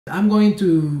I'm going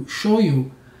to show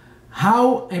you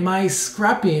how am I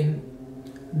scrapping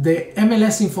the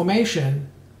MLS information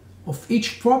of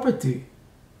each property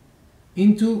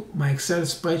into my Excel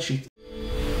spreadsheet.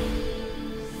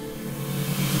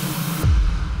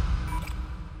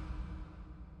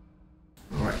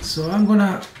 Alright, so I'm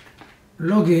gonna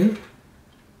log in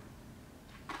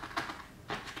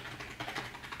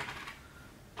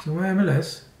to my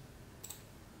MLS.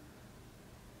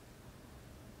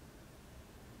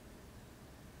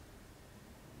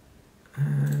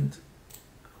 And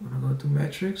I'm gonna go to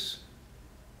metrics,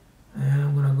 and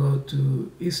I'm gonna go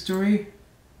to history,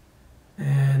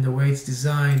 and the way it's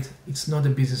designed, it's not a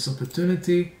business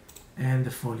opportunity, and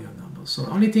the folio number. So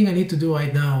the only thing I need to do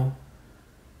right now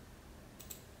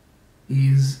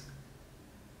is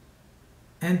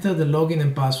enter the login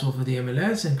and password for the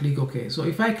MLS and click OK. So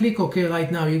if I click OK right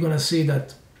now, you're gonna see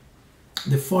that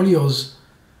the folios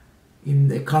in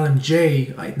the column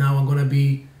J right now are gonna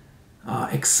be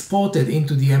exported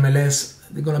into the MLS.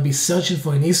 They're going to be searching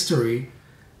for an history,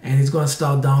 and it's going to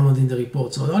start downloading the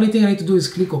report. So the only thing I need to do is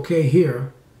click OK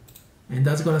here, and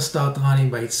that's going to start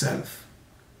running by itself.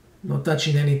 Not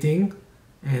touching anything,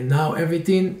 and now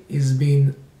everything is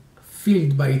being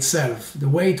filled by itself. The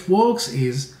way it works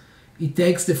is it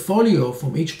takes the folio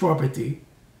from each property,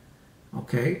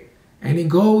 okay, and it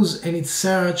goes and it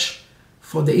searches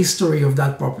for the history of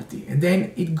that property, and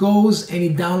then it goes and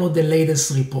it downloads the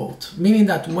latest report, meaning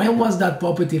that when was that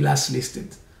property last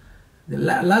listed. The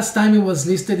last time it was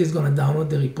listed, it's going to download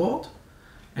the report,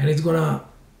 and it's going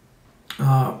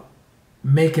to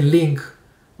make a link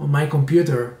on my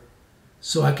computer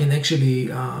so I can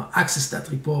actually access that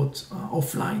report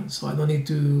offline. So I don't need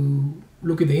to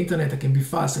look at the internet. I can be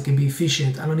fast, I can be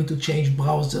efficient, I don't need to change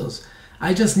browsers.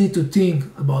 I just need to think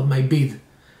about my bid.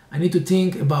 I need to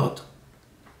think about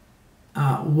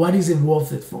what is it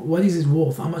worth it for? What is it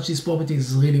worth? How much this property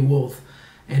is really worth?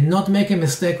 And not make a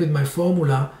mistake with my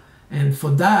formula. And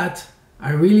for that,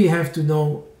 I really have to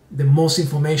know the most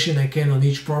information I can on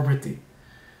each property.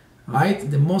 Right?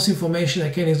 The most information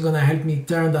I can is going to help me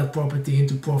turn that property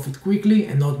into profit quickly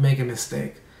and not make a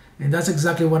mistake. And that's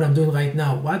exactly what I'm doing right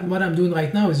now. What I'm doing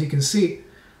right now is, you can see,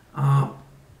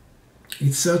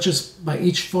 it searches by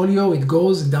each folio. It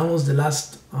goes, it downloads the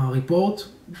last report.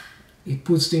 It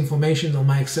puts the information on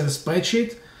my Excel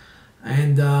spreadsheet,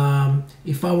 and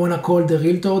if I want to call the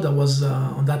realtor that was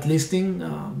on that listing,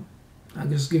 I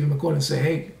just give him a call and say,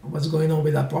 hey, what's going on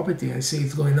with that property? I see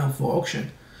it's going up for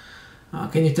auction.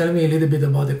 Can you tell me a little bit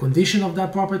about the condition of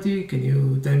that property? Can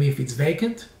you tell me if it's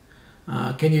vacant?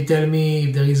 Can you tell me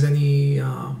if there is any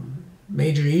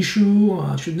major issue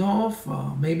I should know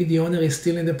of? Maybe the owner is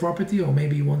still in the property, or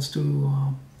maybe he wants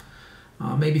to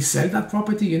maybe sell that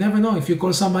property. You never know. If you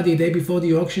call somebody a day before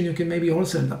the auction, you can maybe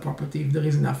wholesale that property if there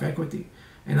is enough equity.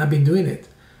 And I've been doing it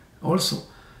also.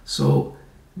 So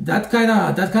that kind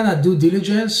of due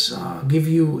diligence give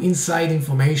you inside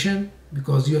information,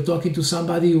 because you're talking to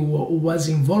somebody who was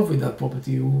involved with that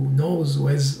property, who knows, who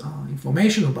has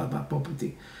information about that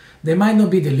property. They might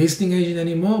not be the listing agent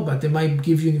anymore, but they might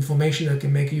give you information that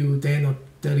can make you $10,000 or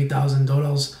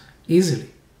 $30,000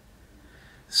 easily.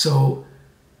 So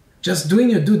just doing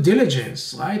your due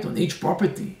diligence, right, on each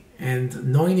property, and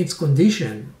knowing its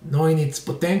condition, knowing its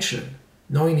potential,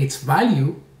 knowing its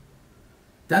value,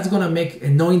 that's going to make,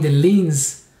 and knowing the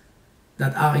liens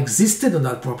that are existed on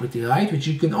that property, right, which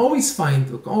you can always find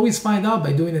out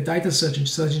by doing a title search and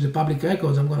searching the public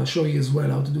records. I'm going to show you as well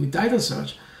how to do a title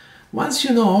search. Once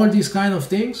you know all these kind of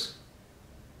things,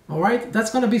 all right,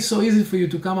 that's going to be so easy for you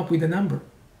to come up with a number.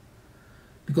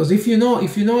 Because if you know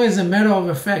as a matter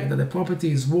of fact that the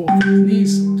property is worth at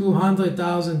least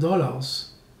 $200,000,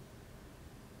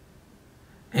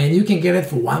 and you can get it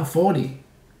for $140,000,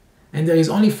 and there is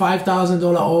only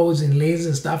 $5,000 owed in liens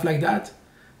and stuff like that,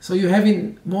 so you're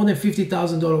having more than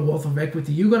 $50,000 worth of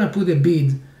equity, you're gonna put a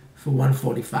bid for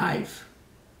 $145,000,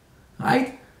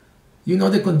 right? You know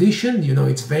the condition, you know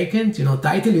it's vacant, you know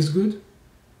title is good,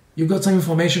 you got some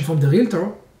information from the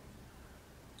realtor,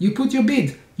 you put your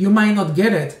bid. You might not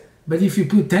get it, but if you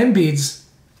put 10 bids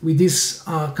with this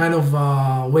kind of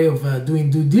way of doing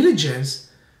due diligence,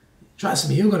 trust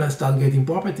me, you're going to start getting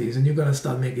properties and you're going to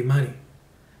start making money.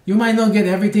 You might not get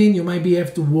everything. You might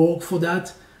have to work for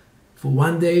that for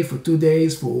 1 day, for 2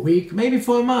 days, for a week, maybe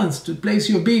for a month to place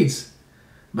your bids.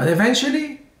 But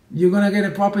eventually, you're going to get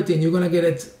a property, and you're going to get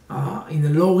it in a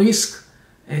low risk,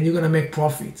 and you're going to make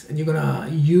profit. And you're going to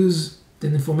use the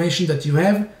information that you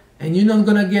have, and you're not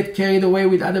going to get carried away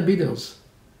with other bidders.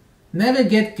 Never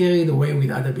get carried away with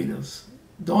other bidders.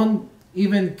 Don't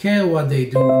even care what they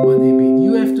do, what they bid.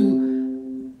 You have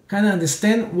to kind of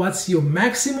understand what's your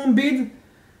maximum bid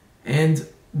and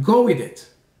go with it.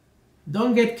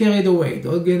 Don't get carried away.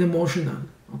 Don't get emotional.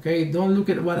 Okay? Don't look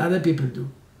at what other people do.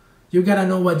 You gotta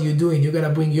know what you're doing. You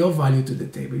gotta bring your value to the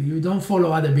table. You don't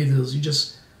follow other bidders. You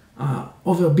just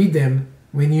overbid them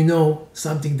when you know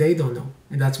something they don't know.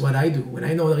 And that's what I do. When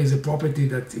I know there is a property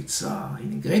that it's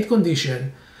in great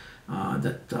condition,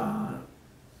 that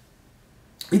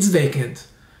it's vacant,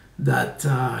 that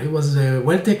it was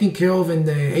well taken care of and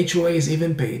the HOA is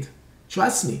even paid,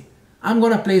 trust me, I'm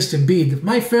gonna place the bid.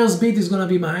 My first bid is gonna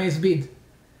be my highest bid.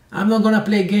 I'm not gonna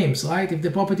play games, right? If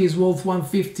the property is worth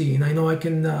 150 and I know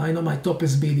I know my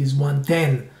topest bid is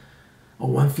 110 or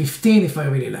 115 if I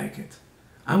really like it,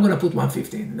 I'm gonna put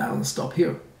 115. That will stop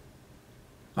here,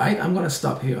 right? I'm gonna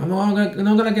stop here. I'm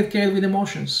not gonna get carried with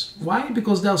emotions. Why?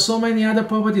 Because there are so many other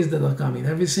properties that are coming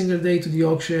every single day to the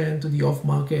auction, to the off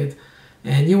market,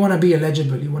 and you wanna be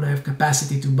eligible. You wanna have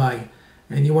capacity to buy,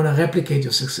 and you wanna replicate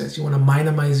your success. You wanna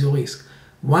minimize your risk.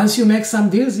 Once you make some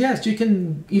deals, yes, you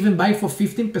can even buy for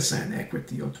 15%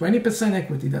 equity or 20%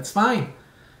 equity. That's fine.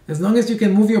 As long as you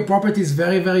can move your properties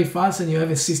very, very fast and you have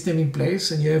a system in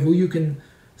place and you have who you can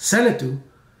sell it to,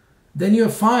 then you're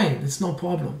fine. It's no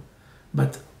problem.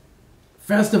 But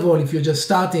first of all, if you're just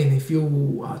starting, if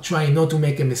you are trying not to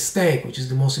make a mistake, which is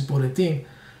the most important thing,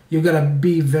 you gotta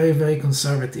be very, very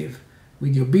conservative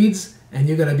with your bids, and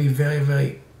you gotta be very,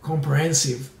 very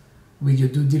comprehensive with your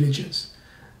due diligence.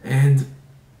 And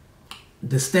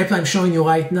the step I'm showing you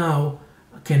right now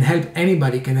can help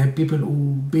anybody, can help people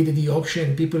who bid at the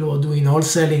auction, people who are doing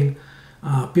wholesaling,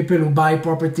 people who buy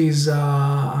properties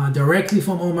directly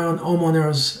from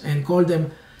homeowners and call them.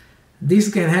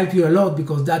 This can help you a lot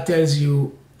because that tells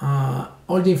you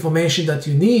all the information that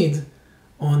you need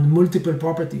on multiple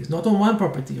properties, not on one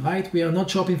property, right? We are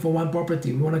not shopping for one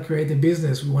property. We want to create a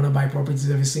business. We want to buy properties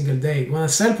every single day. We want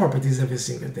to sell properties every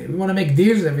single day. We want to make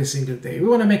deals every single day. We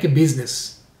want to make a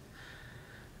business.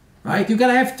 Right? You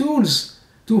gotta have tools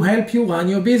to help you run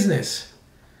your business.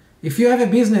 If you have a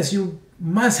business, you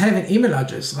must have an email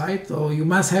address, right? Or you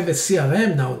must have a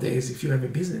CRM nowadays if you have a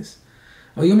business.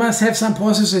 Or you must have some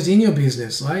processes in your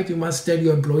business, right? You must tell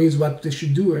your employees what they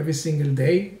should do every single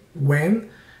day, when,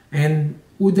 and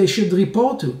who they should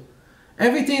report to.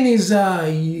 Everything is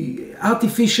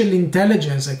artificial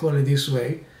intelligence, I call it this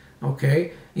way,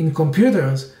 okay, in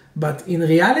computers. But in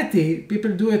reality,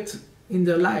 people do it in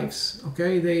their lives,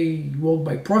 okay? They work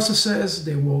by processes,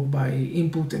 they work by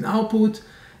input and output,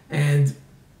 and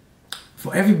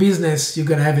for every business, you're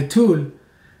gonna have a tool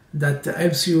that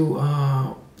helps you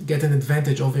get an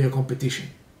advantage over your competition,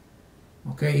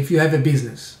 okay? If you have a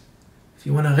business, if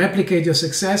you wanna replicate your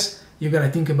success, you gotta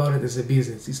think about it as a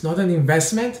business. It's not an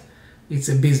investment, it's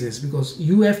a business, because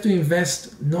you have to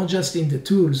invest not just in the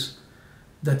tools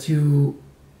that you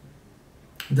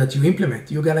implement,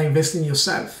 you gotta invest in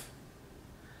yourself.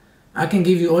 I can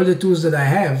give you all the tools that I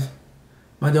have,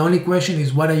 but the only question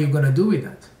is, what are you gonna do with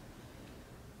that?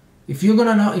 If you're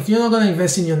not gonna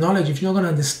invest in your knowledge, if you're not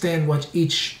gonna understand what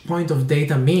each point of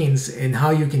data means and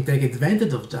how you can take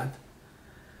advantage of that,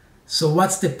 so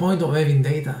what's the point of having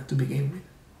data to begin with?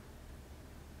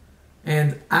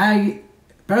 And I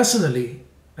personally,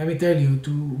 let me tell you,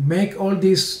 to make all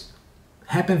this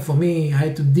happen for me, I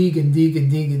had to dig and dig and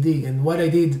dig and dig. And what I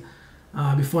did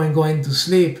before I'm going to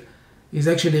sleep is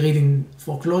actually reading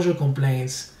foreclosure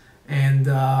complaints and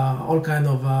all kind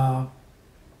of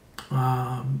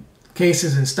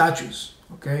cases and statutes,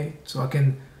 okay? So I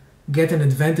can get an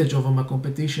advantage over my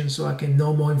competition, so I can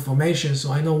know more information,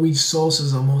 so I know which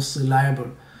sources are most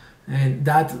reliable. And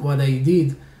that's what I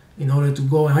did in order to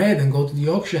go ahead and go to the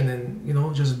auction and, you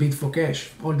know, just bid for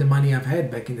cash, all the money I've had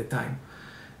back in the time.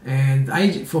 And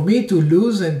for me to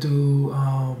lose and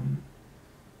to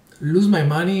lose my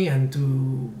money and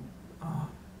to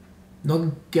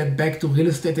not get back to real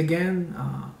estate again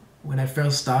when I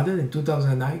first started in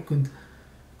 2009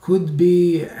 could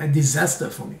be a disaster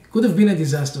for me. Could have been a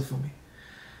disaster for me.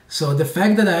 So the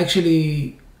fact that I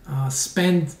actually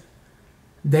spent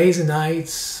days and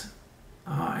nights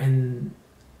and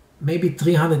maybe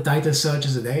 300 title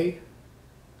searches a day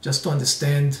just to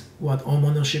understand what home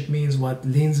ownership means, what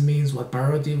liens means, what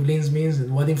priority of liens means,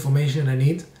 and what information I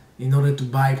need in order to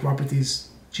buy properties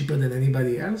cheaper than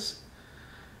anybody else.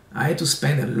 I had to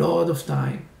spend a lot of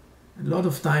time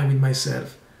with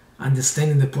myself,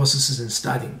 understanding the processes and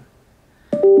studying.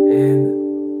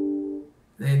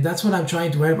 And that's what I'm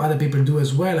trying to help other people do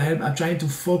as well. I'm trying to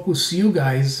focus you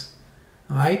guys,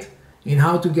 right, in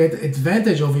how to get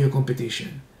advantage over your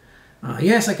competition.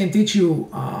 Yes, I can teach you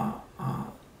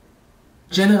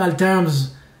general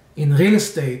terms in real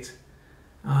estate,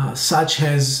 such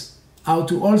as how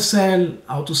to wholesale,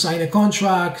 how to sign a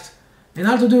contract, and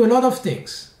how to do a lot of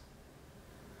things.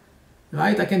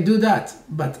 right? I can do that.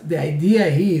 But the idea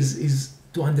is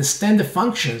to understand the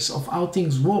functions of how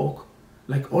things work,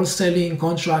 like wholesaling,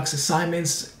 contracts,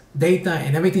 assignments, data,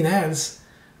 and everything else,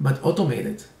 but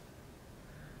automated.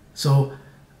 So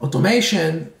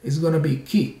automation is going to be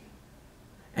key.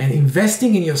 And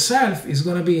investing in yourself is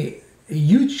going to be a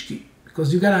huge key,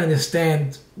 because you got to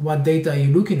understand what data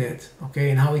you're looking at, okay,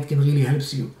 and how it can really help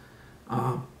you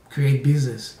create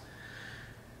business.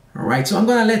 All right, so I'm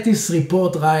going to let this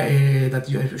report that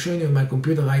I'm showing you on my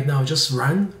computer right now just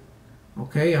run.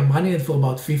 Okay, I'm running it for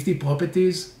about 50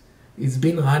 properties. It's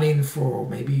been running for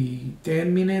maybe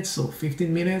 10 minutes or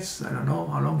 15 minutes. I don't know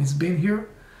how long it's been here.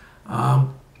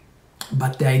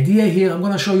 But the idea here, I'm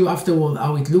going to show you afterward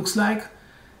how it looks like.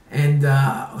 And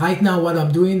right now what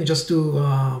I'm doing, just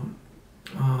to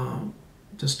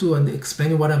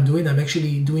explain what I'm doing, I'm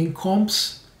actually doing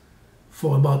comps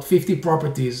for about 50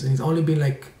 properties, and it's only been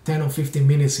like 10 or 15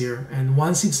 minutes here. And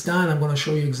once it's done, I'm going to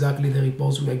show you exactly the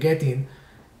reports we are getting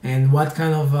and what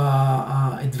kind of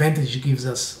advantage it gives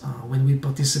us when we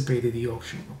participate in the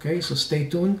auction. Okay, so stay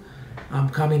tuned. I'm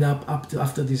coming up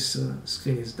after this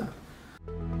screen is done.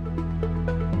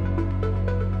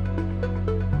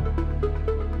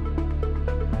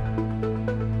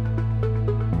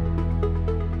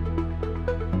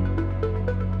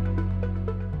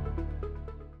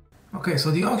 Okay,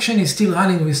 so the auction is still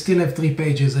running. We still have 3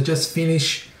 pages. I just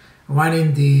finished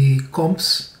running the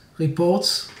comps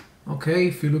reports. Okay,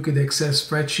 if you look at the Excel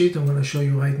spreadsheet, I'm going to show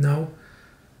you right now.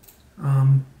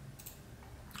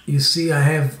 You see I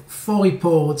have 4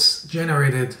 reports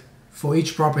generated for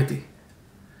each property.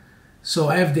 So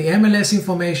I have the MLS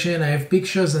information, I have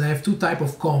pictures, and I have 2 types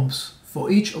of comps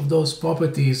for each of those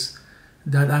properties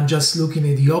that I'm just looking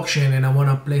at the auction and I want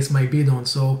to place my bid on.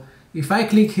 So if I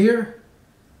click here,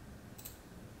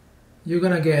 you're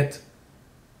gonna get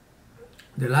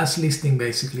the last listing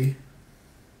basically.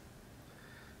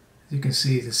 As you can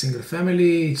see, it's a single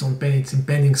family, it's in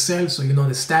pending sale, so you know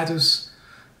the status,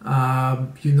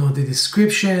 you know the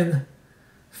description,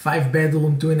 5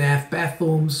 bedroom, 2.5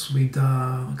 bathrooms with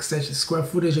square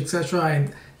footage, etc.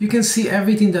 And you can see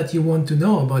everything that you want to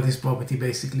know about this property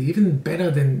basically, even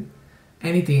better than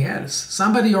anything else.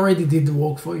 Somebody already did the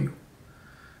work for you.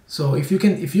 So if you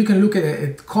can look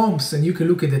at comps and you can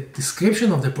look at the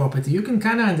description of the property, you can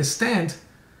kind of understand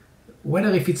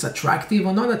whether if it's attractive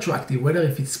or not attractive, whether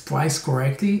if it's priced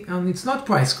correctly and it's not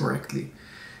priced correctly.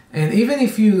 And even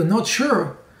if you're not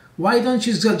sure, why don't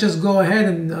you just go ahead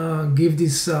and give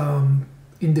this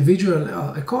individual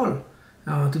a call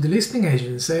to the listing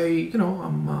agent and say, you know,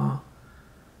 I'm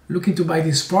looking to buy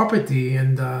this property,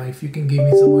 and if you can give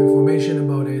me some more information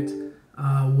about it.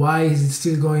 Why is it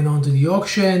still going on to the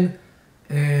auction,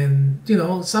 and you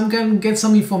know, get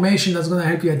some information that's going to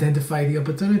help you identify the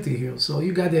opportunity here. So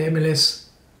you got the MLS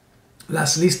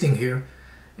last listing here,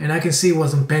 and I can see it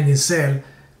was on pending sale,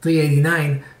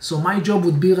 389. So my job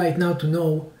would be right now to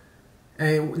know,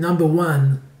 number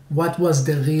 1, what was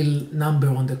the real number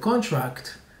on the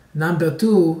contract. Number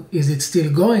 2, is it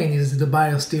still going? Is the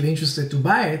buyer still interested to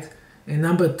buy it? And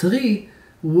number 3,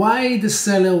 why the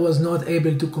seller was not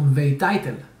able to convey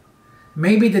title.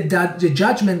 Maybe the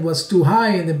judgment was too high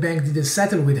and the bank didn't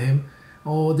settle with him,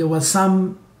 or there was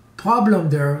some problem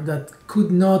there that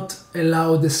could not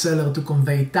allow the seller to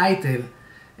convey title.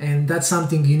 And that's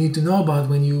something you need to know about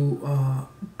when you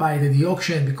buy at the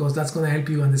auction, because that's going to help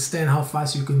you understand how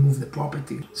fast you can move the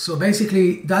property. So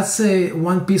basically, that's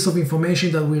one piece of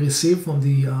information that we received from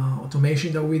the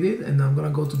automation that we did. And I'm going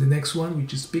to go to the next one,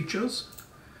 which is pictures.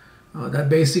 That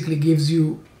basically gives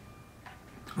you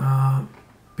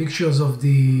pictures of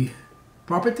the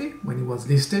property when it was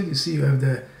listed. You see you have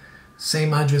the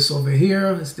same address over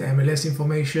here. It's the MLS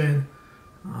information.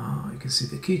 You can see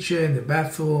the kitchen, the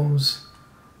bathrooms,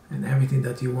 and everything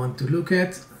that you want to look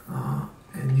at.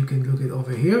 And you can look at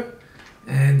over here.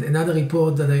 And another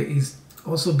report that is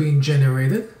also being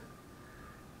generated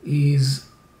is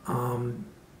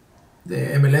the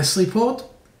MLS report.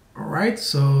 All right,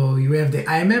 so you have the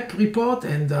IMAP report,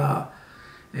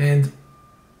 and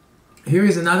here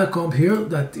is another comp here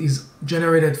that is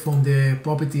generated from the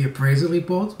property appraisal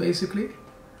report, basically.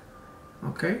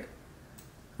 Okay,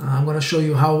 I'm going to show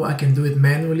you how I can do it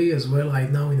manually as well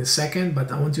right now in a second,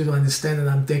 but I want you to understand that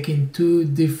I'm taking 2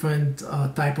 different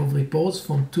type of reports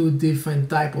from 2 different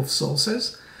type of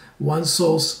sources. One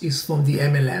source is from the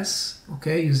MLS,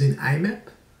 okay, using IMAP.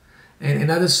 And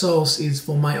another source is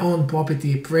for my own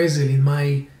property appraisal in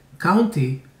my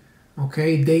county.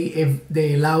 Okay, they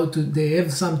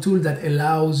have some tool that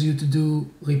allows you to do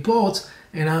reports,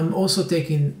 and I'm also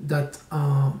taking that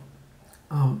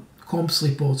comps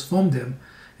reports from them.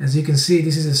 As you can see,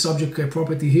 this is a subject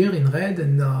property here in red,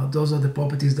 and those are the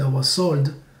properties that were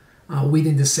sold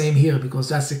within the same year, because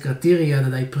that's the criteria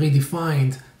that I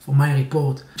predefined for my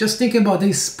report. Just think about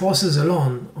this process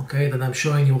alone, okay, that I'm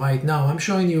showing you right now. I'm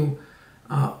showing you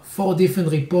 4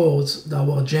 different reports that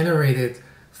were generated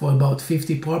for about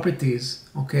 50 properties,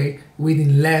 okay,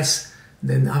 within less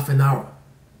than half an hour.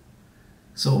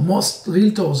 So most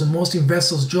realtors and most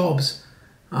investors' jobs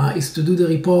is to do the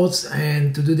reports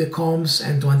and to do the comps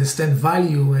and to understand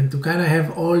value and to kind of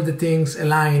have all the things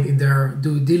aligned in their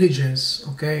due diligence,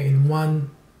 okay, in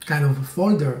one kind of a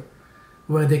folder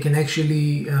where they can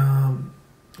actually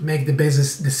make the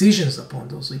business decisions upon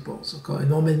those reports, okay,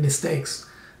 no mistakes,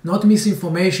 not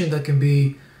misinformation that can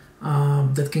be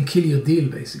that can kill your deal,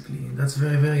 basically. That's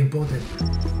very, very important.